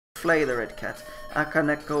flay the red cat.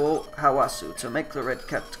 Akaneko o hawasu, to make the red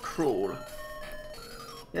cat crawl.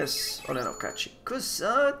 Yes, ore no kachi.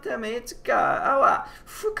 Kusote mitsuka, awa,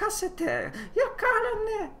 fukasete, yakara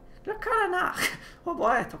ne, yakara na.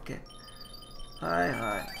 Oboe toke.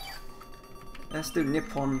 Hi. Let's do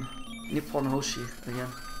Nippon Hoshi again.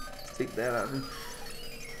 Take that out.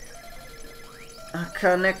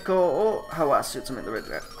 Akaneko o hawasu, to make the red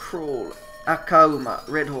cat crawl. Akauma,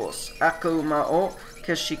 red horse. Akauma o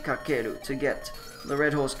keshikakeru, to get the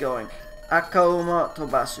red horse going. Akauma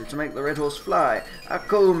tobasu, to make the red horse fly.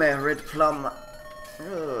 Akaume, red plum.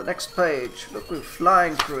 Oh, next page. Look, we're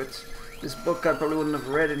flying through it. This book I probably wouldn't have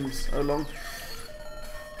read in so long.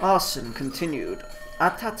 Arson continued.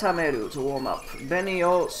 Atatameru, to warm up. Beni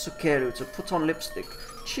o sukeru, to put on lipstick.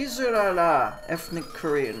 Chizurara, ethnic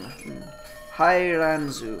Korean.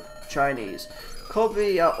 Hairanzu, Chinese.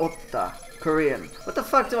 Kobiya otta, Korean. What the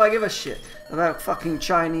fuck do I give a shit about fucking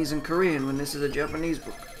Chinese and Korean when this is a Japanese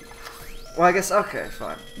book? Well, I guess, okay,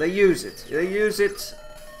 fine. They use it.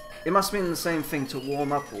 It must mean the same thing, to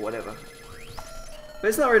warm up or whatever. But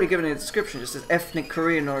it's not really given a description, it just says ethnic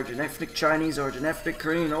Korean origin, ethnic Chinese origin, ethnic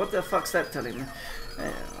Korean, or what the fuck's that telling me?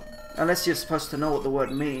 Unless you're supposed to know what the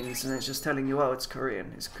word means, and it's just telling you, oh, it's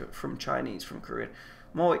Korean, it's from Chinese, from Korean.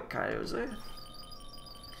 Moikaiuze.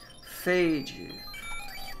 Feiju.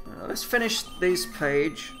 Let's finish this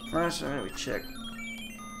page. Let me check.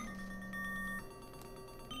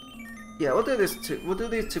 Yeah, we'll do this too. We'll do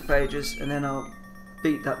these 2 pages, and then I'll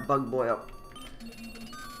beat that bug boy up.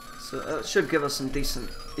 So it should give us some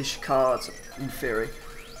decent-ish cards, in theory.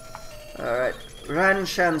 Alright. Ran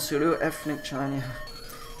Shansuru, ethnic China.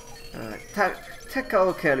 Alright.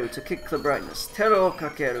 Teka okeru, to kick the brightness. Tero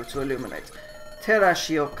kakeru, to illuminate.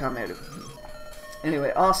 Terashi o kameru.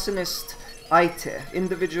 Anyway, arsonist. Aite,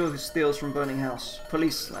 individual who steals from burning house.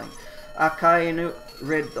 Police slang. Akainu,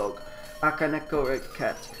 red dog. Akaneko, red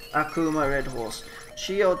cat. Akuma, red horse.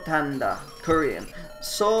 Shiotanda, Korean.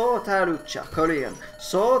 Sotarucha, Korean.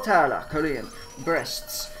 Sotara, Korean.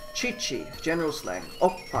 Breasts. Chichi, general slang.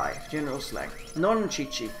 Oppai, general slang.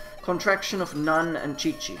 Non-chichi, contraction of non and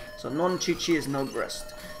chichi. So non-chichi is no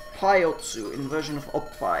breast. Paiotsu, inversion of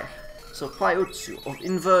oppai. So paiotsu, of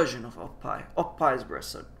inversion of oppai. Oppai is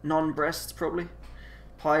breast, so non-breasts probably.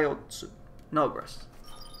 Paiotsu, no breast.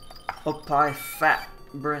 Oppai, fat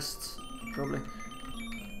breasts, probably.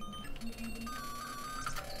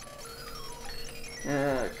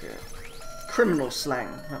 Okay. Criminal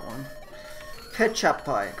slang, that one.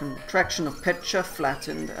 Pechapai, contraction of pecha,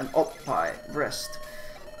 flattened, and oppai, breast.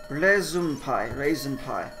 Rezumpai, raisin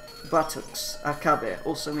pie. Buttocks, akabe,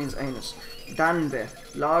 also means anus. Danbe,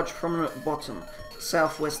 large prominent bottom,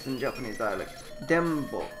 southwestern Japanese dialect.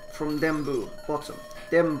 Dembo, from dembu, bottom.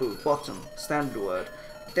 Dembu, bottom, standard word.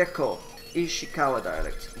 Deko, Ishikawa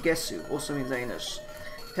dialect. Gesu, also means anus.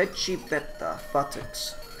 Hechibetta,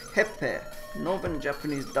 buttocks. Hepe, northern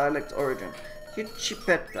Japanese dialect origin.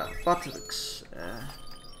 Hichipetta, buttocks.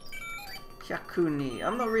 Hyakuni,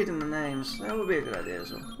 I'm not reading the names. That would be a good idea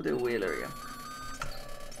as well. We'll do Wheeler again.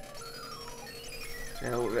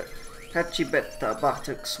 Hachibetta,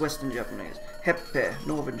 buttocks, Western Japanese. Hepe,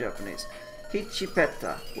 Northern Japanese.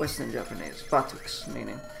 Hichipetta, Western Japanese. Buttocks,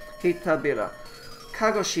 meaning. Hitabira,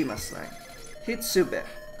 Kagoshima slang. Hitsube,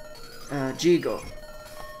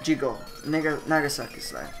 Jigo, Nagasaki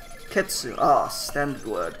slang. Ketsu, ass, standard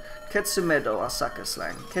word. Ketsumedo, Osaka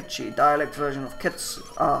slang. Ketchi, dialect version of Ketsu,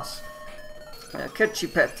 ass.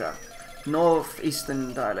 Ketchipetta,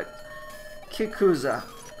 northeastern dialect. Kikuza,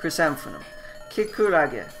 chrysanthemum.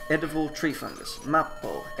 Kikurage, edible tree fungus.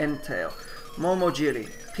 Mappo, entail. Momojiri,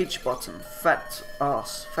 peach bottom. Fat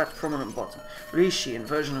ass, fat prominent bottom. Rishi,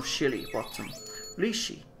 inversion of shili, bottom.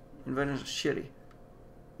 Rishi, inversion of shili.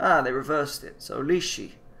 Ah, they reversed it. So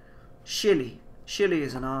Rishi, shili. Shili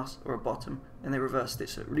is an ass or a bottom, and they reversed it,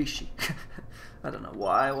 so Rishi. I don't know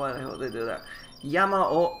why the hell they do that. Yama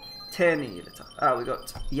o teni. Ah, we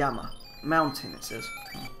got Yama. Mountain, it says.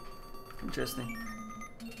 Interesting.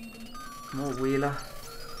 More Wheeler.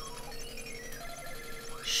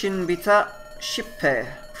 Shinbita, shippe,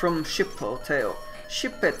 from shippo, tail.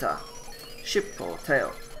 Shippeta, shippo,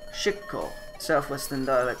 tail. Shikko, southwestern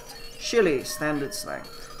dialect. Shili, standard slang.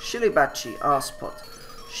 Shilibachi, arse pot.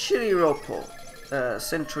 Shiriropo,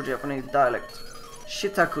 central Japanese dialect.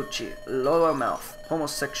 Shitakuchi, lower mouth,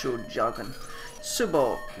 homosexual jargon.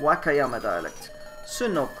 Subo, Wakayama dialect.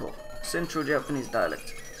 Sunoko, central Japanese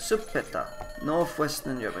dialect. Suppeta,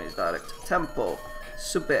 northwestern Japanese dialect. Tempo,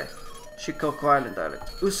 Sube, Shikoku Island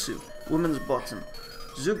dialect. Usu, woman's bottom.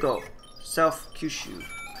 Zugo, South Kyushu.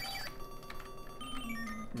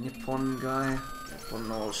 Nippon guy, Nippon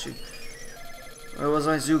no Oshi. Where was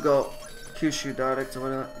I? Zugo, Kyushu dialect or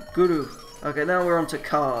whatever. Guru. Okay, now we're on to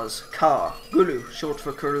cars. Car. Guru, short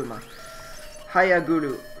for Kuruma. Haya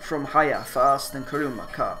Guru, from Haya, fast, and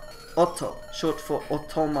Kuruma, car. Otto, short for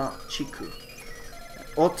Otoma Chiku.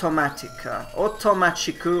 Automatic car.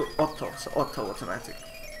 Otomachiku, Otto, so Otto automatic.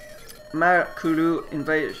 Makulu,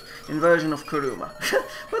 inversion of Kuruma.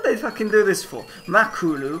 What they fucking do this for?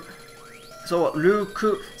 Makulu. So what?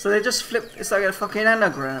 Luku. So they just flip. It's like a fucking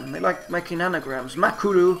anagram. They like making anagrams.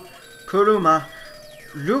 Makulu, Kuruma,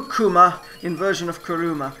 Lukuma, inversion of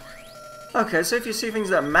Kuruma. Okay, so if you see things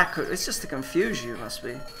like Makulu, it's just to confuse you, must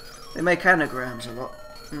be. They make anagrams a lot.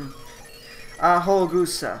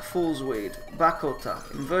 Ahogusa, fool's weed. Bakota,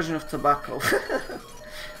 inversion of tobacco.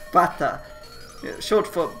 Bata, short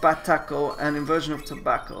for batako, and inversion of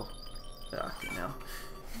tobacco. Fucking hell.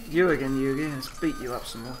 You again, Yugi. Let's beat you up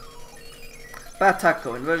some more.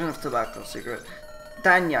 Batako, inversion of tobacco, cigarette.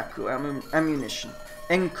 Danyaku, ammunition.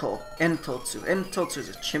 Enko, entotsu. Entotsu is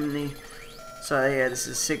a chimney. So yeah, this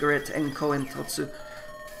is a cigarette. Enko, entotsu.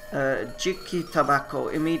 Jiki tobacco,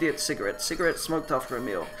 immediate cigarette. Cigarette smoked after a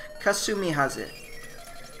meal. Kasumi haze.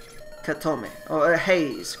 Katome. Or a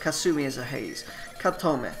haze. Kasumi is a haze.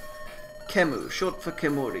 Katome. Kemu, short for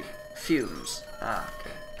kemuri. Fumes. Ah,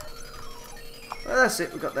 okay. Well, that's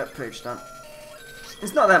it. We got that page done.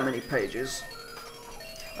 It's not that many pages.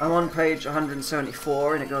 I'm on page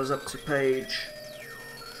 174 and it goes up to page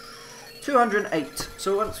 208.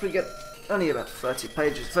 So once we get only about 30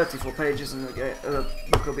 pages, 34 pages, and the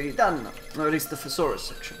book will be done. Or at least the thesaurus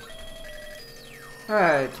section.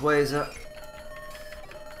 Alright, where's up?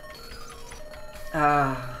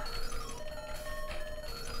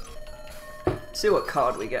 See what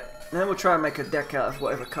card we get. And then we'll try and make a deck out of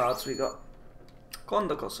whatever cards we got. 今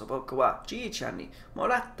度こそ僕はじいちゃんにも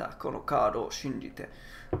らったこのカードを信じて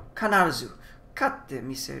必ず勝って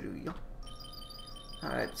みせるよ。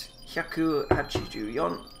Alright,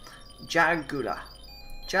 184 Jagula.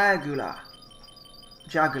 Jagula.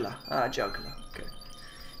 Jagula. Ah, Jagula. Okay.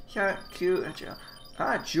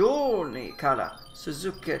 19812から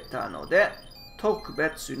続けたので特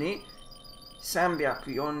別に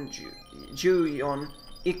314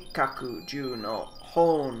一角10の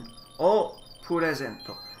本をpresent.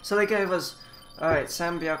 So they gave us, alright,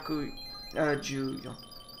 314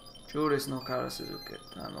 Juris no kara suzuke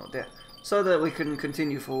de, so that we can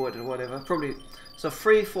continue forward or whatever. Probably, so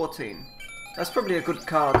 314. That's probably a good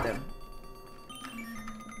card then.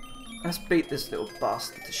 Let's beat this little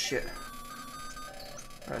bastard to shit.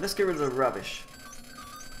 Alright, let's get rid of the rubbish.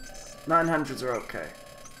 900s are okay.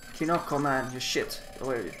 Kinoko man, you're shit.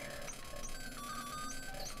 Away with you.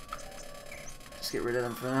 Just get rid of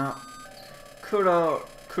them for now.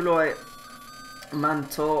 Kuroi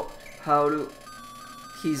manto hauru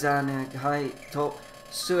hizane gai to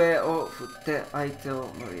sue o futte aite o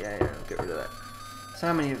muriere. Get rid of that. So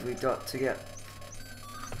how many have we got to get?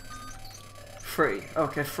 3.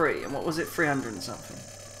 Okay, 3. And what was it? 300 and something.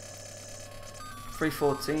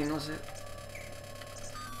 314 was it?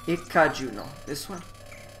 Ikkajuno. This one?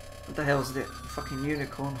 What the hell is it? Fucking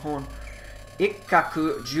unicorn horn.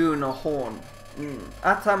 Ikkaku juno horn.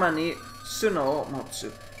 Atama ni suno o motsu.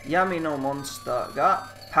 Yami no monster ga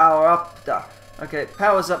power up da. Okay,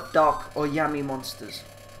 powers up dark or yami monsters.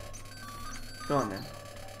 Go on then.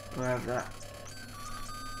 We'll have that.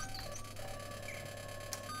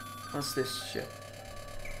 What's this shit?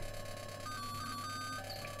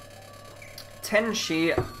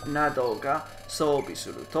 Tenshi nado ga soubi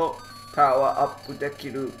suru to power up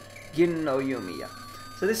dekiru gin no yumiya.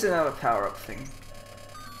 So this is another power up thing.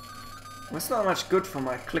 Well, it's not much good for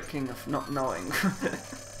my clicking of not knowing.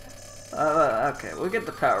 Okay, we'll get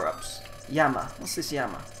the power ups. Yama. What's this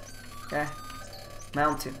Yama? Okay.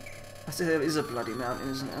 Mountain. It is a bloody mountain,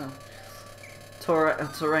 isn't it? A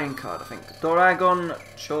terrain card, I think. Dragon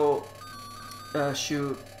Cho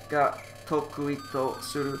Shu ga Tokuito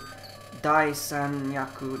Suru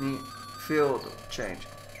Daisanyaku ni field change.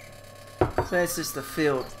 So it's just the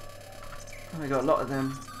field. We got a lot of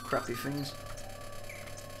them crappy things.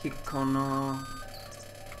 Hikono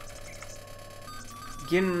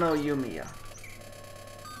Gin no Yumiya.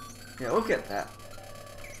 Yeah, we'll get that.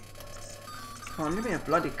 Come on, give me a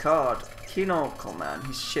bloody card. Kinoko man,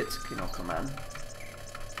 he's shit, Kinoko man.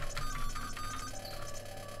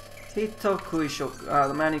 Hitokuishoku. Ah,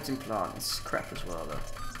 the man-eating plant is crap as well, though.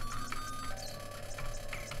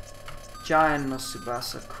 Giant no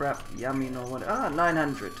Subasa, crap. Yami no what? Ah,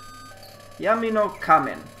 900. Yami no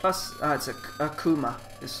Kamen. Plus, it's a Akuma.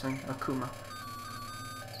 This thing, Akuma.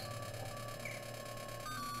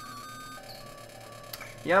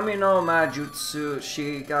 Yami no Majutsu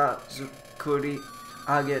Shigazukuri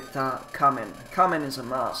Ageta kamen. Kamen is a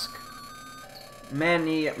mask.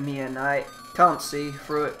 Many mienai. Can't see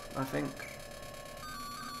through it, I think.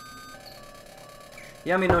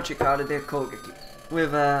 Yami no chikara de kogeki.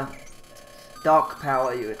 With dark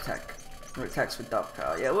power you attack. Or attacks with dark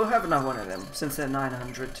power. Yeah, we'll have another one of them, since they're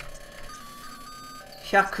 900.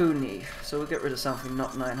 Hyakuni. So we'll get rid of something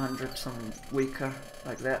not 900, something weaker,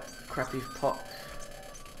 like that. Crappy pot.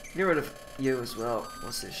 Get rid of you as well.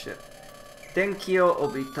 What's this shit? Denki o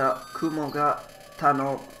obita kumo ga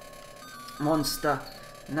tano monster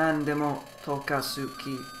nandemo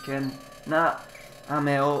tokasuki ken na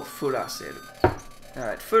ame o furaseru.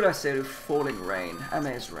 Alright, furaseru, falling rain. Ame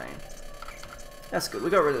is rain. That's good. We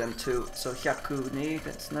got rid of them too. So Hyakuni,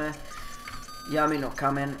 that's nice. Yami no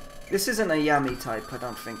kamen. This isn't a Yami type, I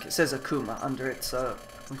don't think. It says Akuma under it, so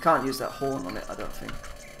we can't use that horn on it, I don't think.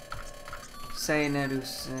 Seineru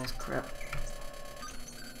says crap.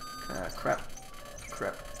 Crap.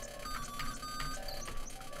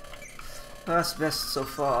 That's best so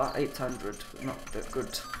far, 800. Not that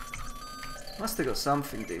good. Must have got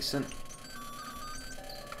something decent.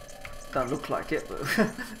 Don't look like it, but...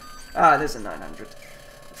 ah, there's a 900.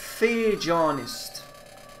 Feijonist.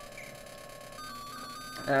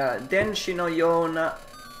 Denshi no yona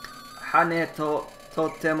hane to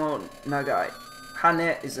totemo nagai.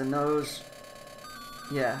 Hane is a nose.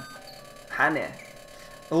 Yeah. Hane.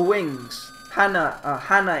 Or wings.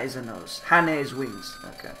 Hana is a nose. Hane is wings.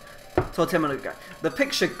 Okay. Totemo nagai. The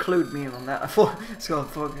picture clued me in on that. I thought it's got a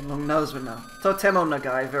fucking long nose, but no. Totemo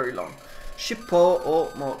nagai, very long. Shippo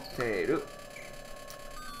o moteru.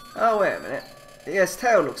 Oh, wait a minute. Yes,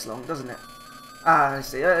 tail looks long, doesn't it? Ah, I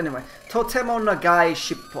see. Anyway, totemo nagai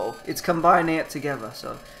shippo. It's combining it together.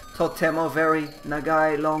 So, totemo, very,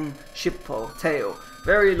 nagai, long, shippo, tail.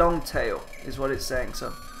 Very long tail is what it's saying.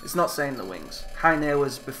 So, it's not saying the wings. Haine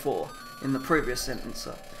was before, in the previous sentence.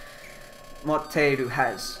 So, moteru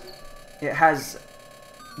has. It has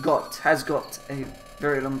got a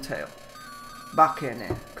very long tail.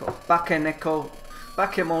 Bakeneko. Bakeneko.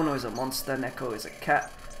 Bakemono is a monster. Neko is a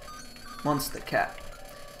cat. Monster cat.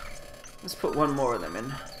 Let's put one more of them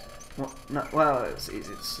in. What? No, well, it's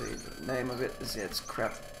easy to see. The name of it is, yeah, it's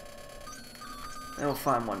crap. Then we'll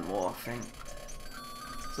find one more, I think.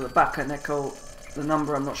 So the Bakaneko, the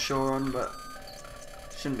number I'm not sure on, but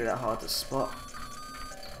shouldn't be that hard to spot.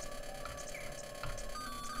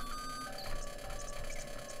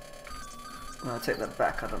 I'll take that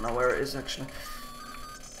back, I don't know where it is actually.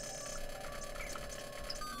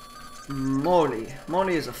 Moli.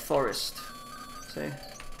 Moli is a forest. See?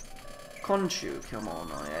 Konchu, come on,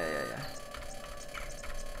 yeah.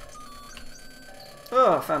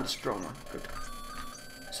 Oh, I found a strong one. Good.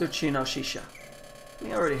 Suchi no Shisha.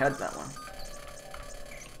 We already had that one.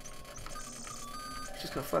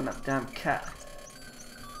 Just gotta find that damn cat.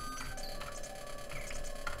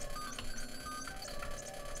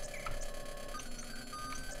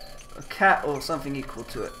 A cat or something equal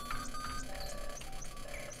to it.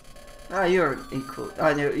 Ah, you're equal. Ah,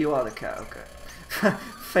 you are the cat, okay.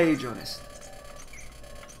 Phagonist.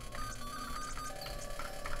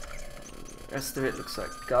 The rest of it looks like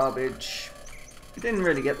garbage. We didn't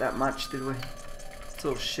really get that much, did we? It's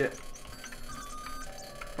all shit.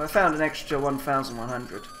 I found an extra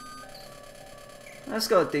 1,100. That's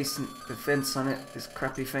got a decent defense on it, this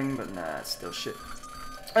crappy thing, but nah, it's still shit.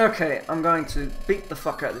 Okay, I'm going to beat the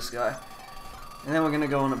fuck out of this guy. And then we're going to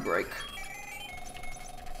go on a break.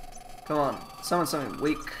 Come on, summon something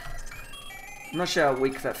weak. I'm not sure how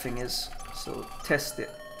weak that thing is, so test it.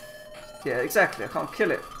 Yeah, exactly, I can't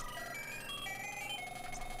kill it.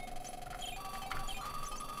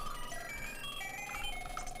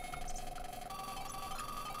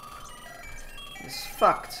 It's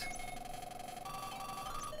fucked.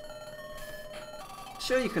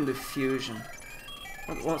 Sure you can do fusion.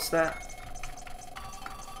 What's that?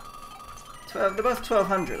 They're both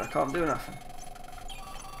 1200, I can't do nothing.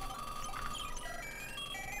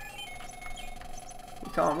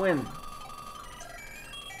 You can't win.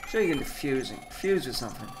 Sure you can do fusing. Fuse with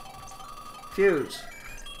something. Fuse.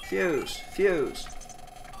 Fuse. Fuse.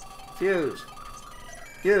 Fuse.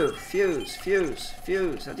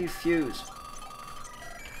 Fuse. How do you fuse?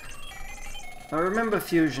 I remember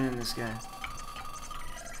fusion in this game.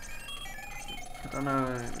 I don't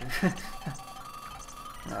know.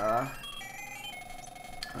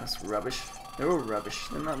 That's rubbish. They're all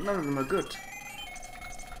rubbish. None of them are good.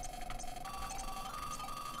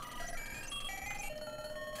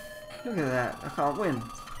 Look at that. I can't win.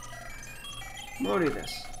 More of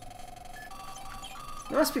this.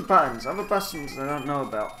 There must be buttons. Other buttons I don't know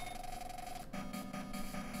about.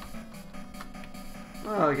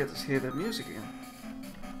 Oh, I get to hear the music again.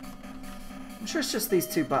 sure it's just these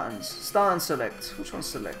two buttons. Start and select. Which one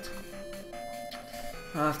select?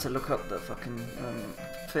 I have to look up the fucking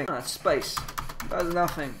thing. Oh, that's space. That's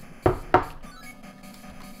nothing.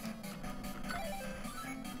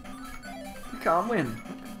 We can't win.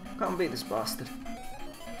 Can't beat this bastard.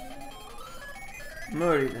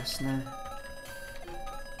 Murray this now.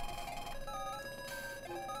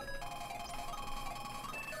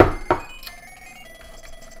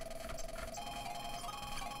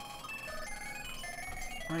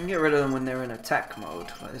 I can get rid of them when they're in attack mode,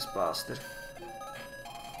 like this bastard.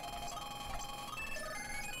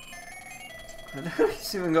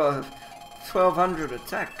 He's even got a 1200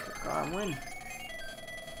 attack. I can't win.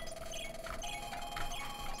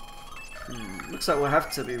 Looks like we'll have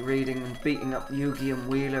to be reading and beating up Yugi and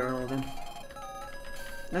Wheeler and all them.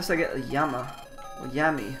 Unless I get a Yama or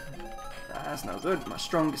Yami. That's no good. My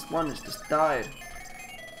strongest one has just died.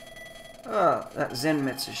 Ah, that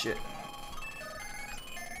Zenmetsu shit.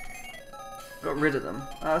 Got rid of them.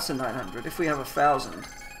 Ah, that's a 900. If we have 1000.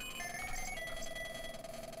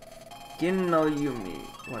 Gin no Yumi.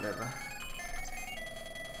 Whatever.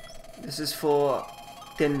 This is for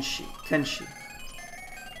Tenshi.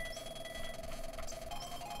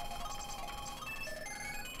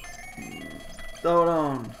 Hold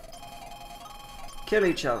on. Kill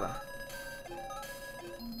each other.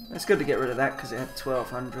 It's good to get rid of that because it had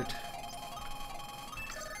 1200.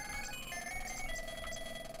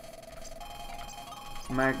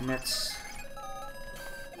 Magnets.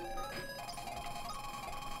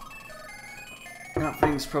 That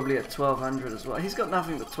thing's probably at 1200 as well. He's got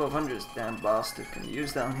nothing but 1200, this damn bastard. Can you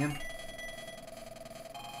use that on him?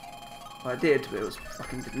 Well, I did, but it was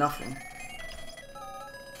fucking did nothing.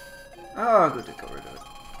 Oh, good to get rid of it.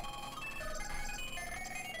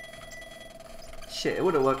 Shit, it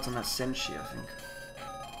would have worked on that Senshi, I think.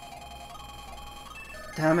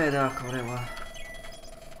 Damn it, korewa.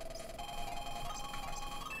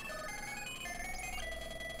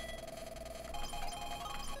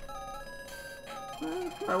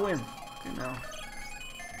 I win. Okay, now.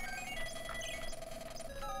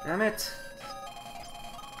 Damn it.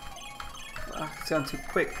 Ah, it's gone too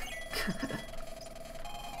quick.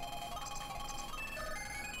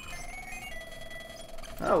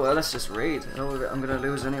 Oh well, let's just read. I'm gonna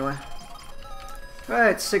lose anyway.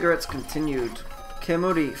 Right, cigarettes continued.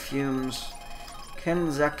 Kemuri fumes.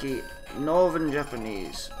 Kenzaki, Northern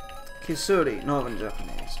Japanese. Kisuri, Northern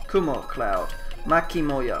Japanese. Kumo, cloud.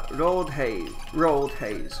 Makimoya, rolled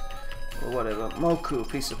haze, or whatever. Moku,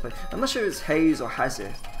 piece of paper. I'm not sure if it's haze or haze,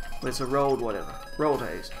 but it's a rolled whatever. Rolled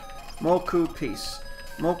haze. Moku, piece.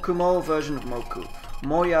 Mokumo version of Moku.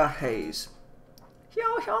 Moya, haze.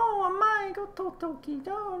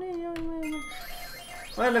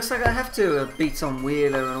 Well, it looks like I have to beat on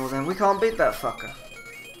Wheeler and all them. We can't beat that fucker.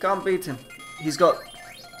 Can't beat him. He's got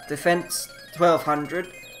defense 1200,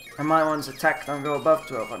 and my one's attack don't go above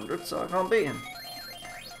 1200, so I can't beat him.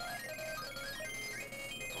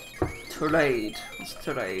 Trade. What's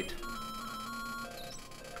trade?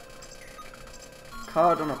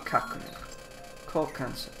 Card on a kakune. Call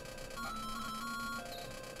cancel.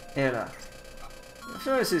 Error. I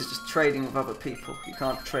feel like this is just trading with other people. You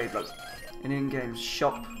can't trade like an in-game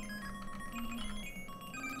shop.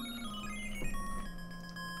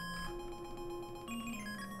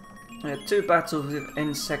 We had 2 battles with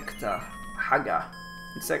Insecta Haga.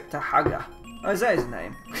 Insecta Haga. Oh, is that his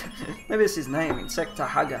name? Maybe it's his name, Insecta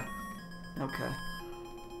Haga. Okay.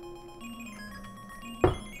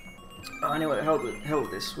 Oh, anyway, the hell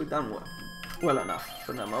with this. We've done well enough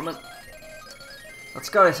for the moment. Let's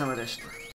go some of this.